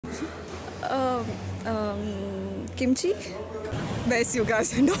Kimchi? Best you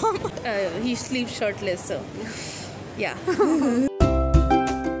guys and all. He sleeps shirtless, so yeah.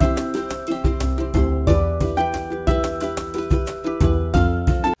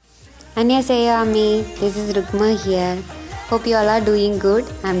 Annyeonghaseyo Ami, this is Rukma here. Hope you all are doing good.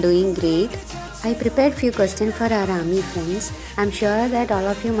 I'm doing great. I prepared few questions for our army friends. I'm sure that all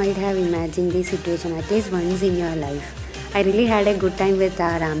of you might have imagined this situation at least once in your life. I really had a good time with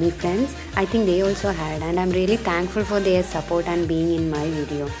our army friends. I think they also had, and I'm really thankful for their support and being in my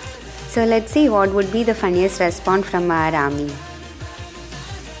video. So let's see what would be the funniest response from our army.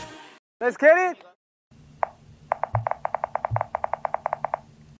 Let's get it!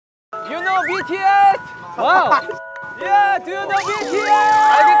 You know BTS? Wow! Yeah, do you know BTS?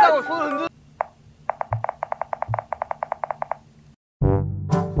 알겠다고 손 흔들.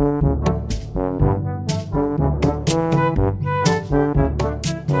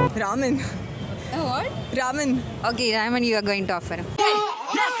 Ramen. What? Ramen. Okay, ramen you are going to offer. Hey,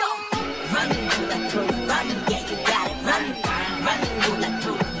 let's go! Run, bulletproof, run, yeah, you got it. Run,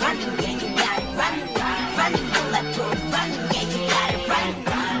 bulletproof, run, yeah, you got it. Run, bulletproof, run, yeah, you got it.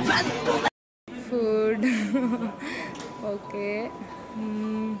 Run, bulletproof. Food. Okay.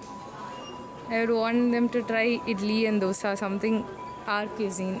 I would want them to try idli and dosa, something our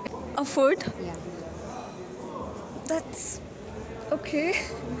cuisine. A food? Yeah. That's okay.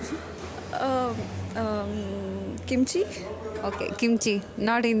 Kimchi? Okay, kimchi,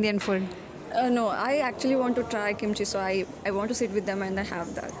 not Indian food. No, I actually want to try kimchi, so I want to sit with them and I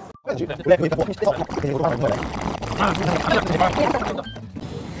have that.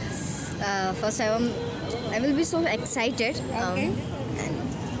 First, I will be so excited. Okay.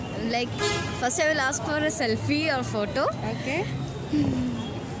 And like, first I will ask for a selfie or photo. Okay.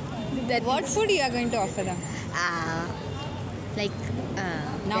 That What food you are going to offer them? like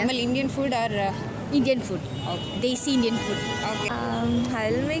Normal Indian food or Indian food. Okay. Desi Indian food. Okay.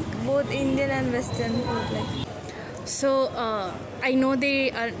 I'll make both Indian and Western food. Like. So I know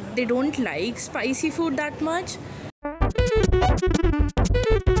they don't like spicy food that much.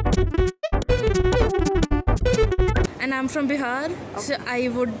 And I'm from Bihar, so I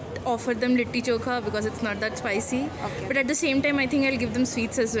would offer them litti chokha because it's not that spicy. Okay. But at the same time, I think I'll give them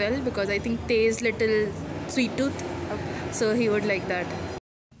sweets as well because I think Tay is little sweet tooth. Okay. So he would like that.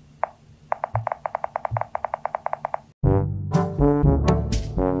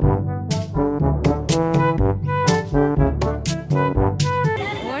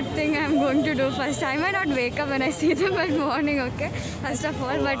 What thing I'm going to do first? I might not wake up when I see them at morning, okay? First of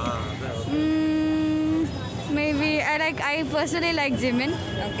all, but maybe I personally like gymming.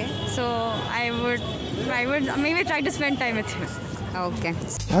 Okay. So I would maybe try to spend time with him. Okay.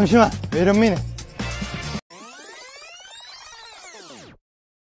 잠시만, wait a minute.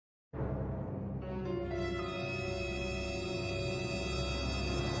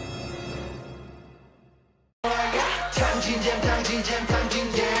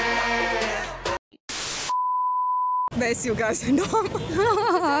 Best you guys and all.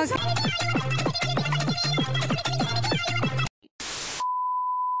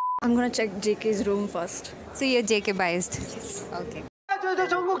 I'm gonna check JK's room first. So you're JK biased. Okay.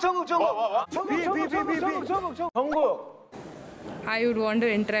 정국. I would want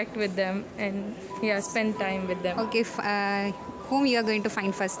to interact with them and spend time with them. Okay. Whom you are going to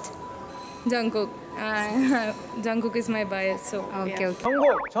find first? Jungkook. Jungkook is my bias, so Okay.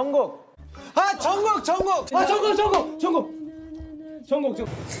 정국. 아, 정국. 아, 정국.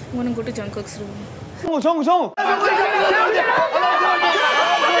 I'm gonna go to Jungkook's room. 정국.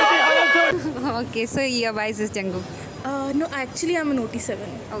 Okay, so your bias is Jungkook. No, actually I'm an OT7.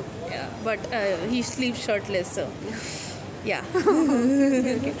 Oh. Yeah, but he sleeps shirtless, so yeah.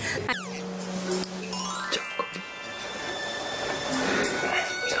 Okay.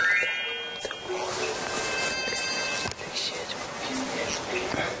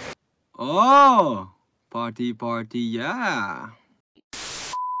 Oh, party, yeah.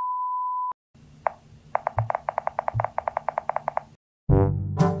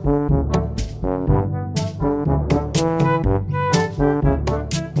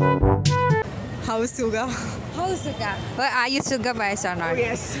 How's Suga? How Suga? Well, are you Suga bias or not?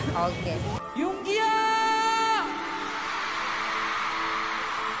 Yes. Okay.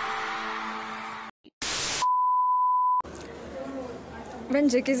 When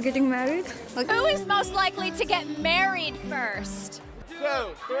JK is getting married? Who is most likely to get married first?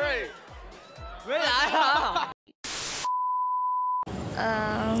 2, 3. 没来啊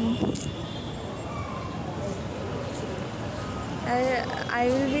I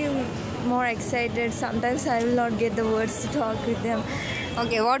will be more excited. Sometimes I will not get the words to talk with them.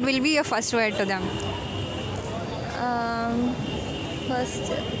 Okay, what will be your first word to them?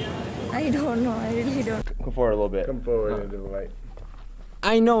 First, I don't know. I really don't. Come forward a little bit. Come forward into the light.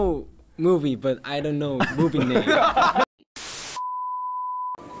 I know movie, but I don't know movie name.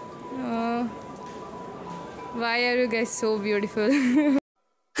 Why are you guys so beautiful?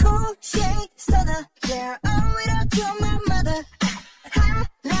 Cool shade stunner, yeah, owe it all to my mother. Hot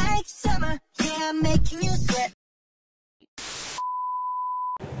like summer, yeah, making you sweat.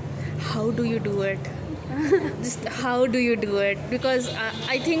 How do you do it? Just how do you do it? Because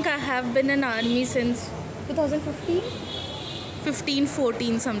I think I have been in army since 2015? 15,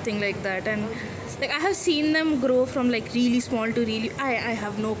 14, something like that. And like I have seen them grow from like really small to really, I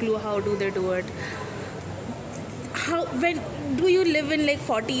have no clue how do they do it. How, when do you live in like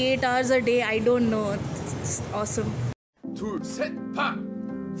 48 hours a day? I don't know. It's awesome. 둘, 셋, 파!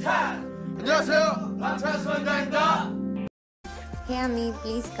 안녕하세요. btsfunny. Hey Ami,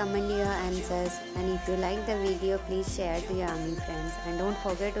 please comment your answers, and if you like the video, please share to your army friends, and don't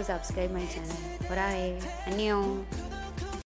forget to subscribe my channel. Bye. Annyeong.